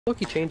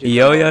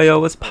Yo,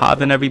 what's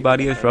poppin',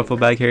 everybody? It's Refwo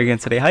back here again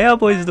today. How y'all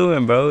boys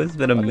doing, bro? It's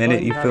been a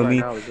minute, you feel me?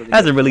 It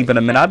hasn't really been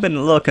a minute. I've been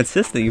a little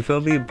consistent, you feel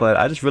me? But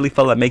I just really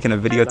felt like making a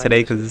video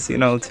today because, you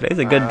know, today's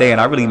a good day and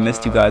I really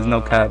missed you guys,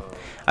 no cap.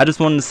 I just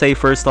wanted to say,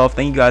 first off,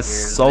 thank you guys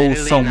so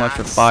much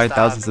for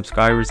 5,000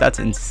 subscribers. That's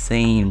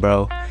insane,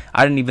 bro.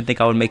 I didn't even think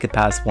I would make it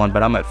past 1,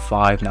 but I'm at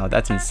 5 now.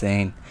 That's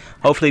insane.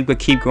 Hopefully we could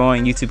keep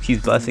growing. YouTube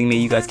keeps blessing me.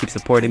 You guys keep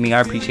supporting me.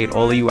 I appreciate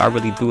all of you. I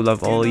really do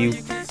love all of you.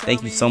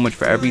 Thank you so much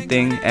for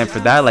everything. And for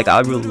that, like,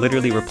 I will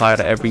literally reply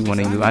to every one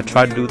of you. I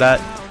try to do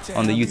that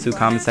on the YouTube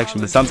comment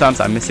section, but sometimes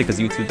I miss it because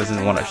YouTube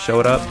doesn't want to show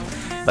it up.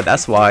 But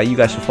that's why you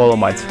guys should follow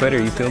my Twitter,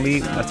 you feel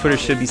me? My Twitter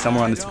should be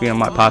somewhere on the screen. I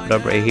might pop it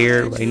up right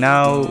here, right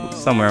now,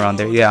 somewhere around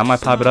there. Yeah, I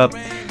might pop it up.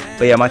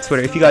 But yeah, my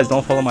Twitter, if you guys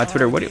don't follow my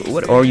Twitter, what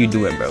are you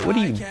doing, bro? What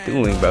are you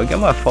doing, bro? Get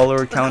my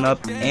follower count up,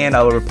 and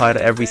I will reply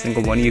to every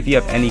single one of you. If you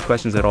have any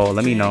questions at all,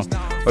 let me know.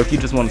 Or if you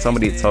just want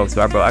somebody to talk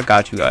to, bro, I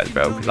got you guys,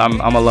 bro. Because I'm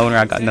a loner,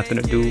 I got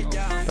nothing to do.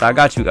 But I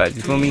got you guys,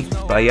 you feel me?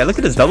 But yeah, look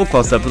at this double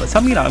close up.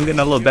 Tell me that I'm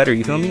getting a little better,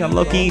 you feel me? I'm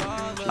low-key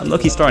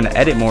starting to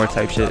edit more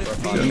type shit, you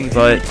feel me?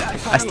 But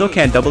I still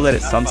can't double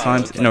edit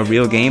sometimes in a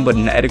real game, but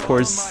in the edit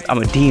course, I'm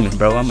a demon,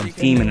 bro. I'm a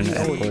demon in the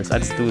edit course. I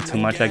just do it too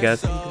much, I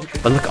guess.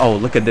 But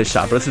look at this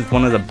shot, bro. This is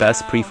one of the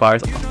best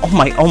pre-fires. Oh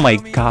my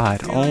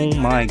god.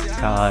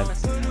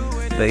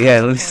 But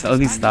yeah, let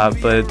me stop.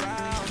 But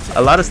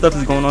a lot of stuff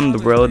is going on in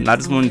the world, and I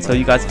just want to tell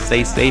you guys to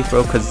stay safe,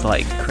 bro, because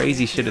like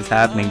crazy shit is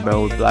happening,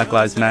 bro. Black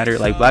lives matter.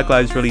 Like, black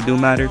lives really do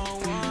matter.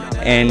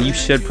 And you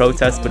should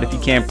protest, but if you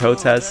can't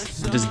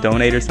protest, just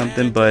donate or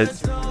something. But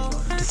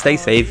just stay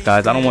safe,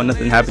 guys. I don't want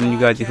nothing happening to you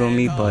guys, you feel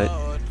me? But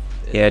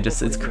yeah,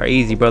 it's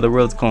crazy, bro. The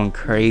world's going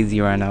crazy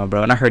right now,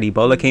 bro. And I heard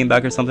Ebola came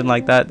back or something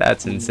like that.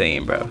 That's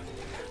insane, bro.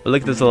 But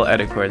look at this little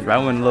edit course, bro.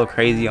 I went a little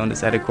crazy on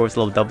this edit course,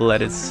 little double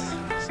edits.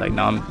 It's like,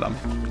 no,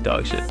 I'm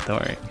dog shit,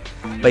 don't worry.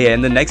 But yeah,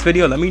 in the next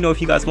video, let me know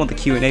if you guys want the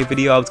Q&A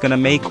video I was gonna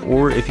make,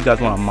 or if you guys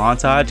want a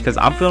montage, because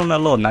I'm feeling a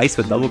little nice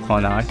with double claw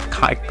now.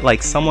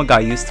 Like, someone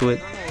got used to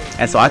it,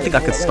 and so I think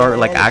I could start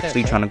like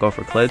actually trying to go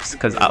for clips,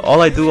 because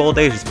all I do all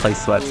day is just play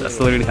sweats. That's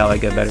literally how I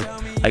get better.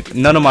 Like,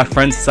 none of my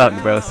friends suck,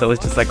 bro, so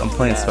it's just like I'm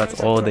playing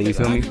sweats all day, you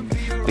feel me?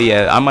 But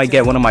yeah, I might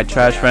get one of my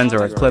trash friends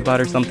or a clip out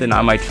or something.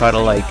 I might try to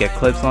like get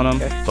clips on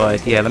them.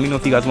 But yeah, let me know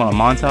if you guys want a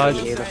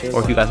montage,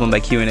 or if you guys want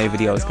that Q&A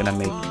video I was gonna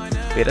make.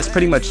 But yeah, that's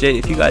pretty much it.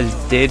 If you guys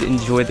did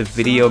enjoy the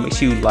video, make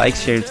sure you like,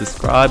 share, and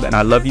subscribe. And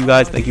I love you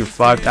guys. Thank you for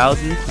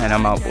 5,000, and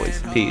I'm out,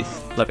 boys. Peace.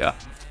 Love y'all.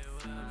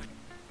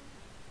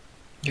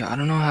 Yo, I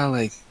don't know how,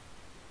 like,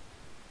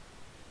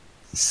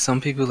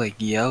 some people like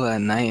yell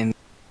at night and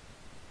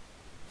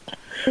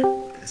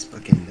it's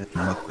fucking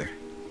nuclear.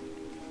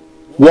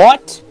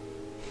 What?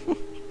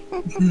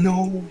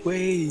 no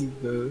way,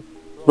 bro.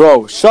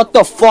 Bro, shut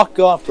the fuck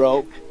up,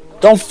 bro.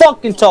 Don't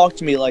fucking talk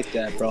to me like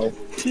that, bro.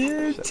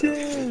 Chill.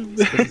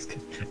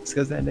 It's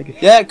because that nigga.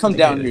 Yeah, come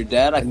down here,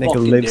 Dad. I nigga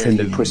fucking lives dare in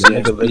you, the pussy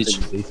nigga lives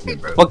in bitch. the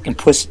basement, bro. Fucking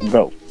pussy,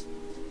 bro.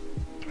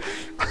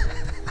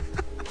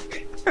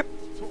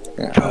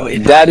 Bro,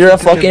 Dad, you're a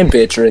fucking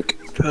bitch, Rick.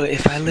 Bro,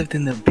 if I lived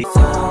in the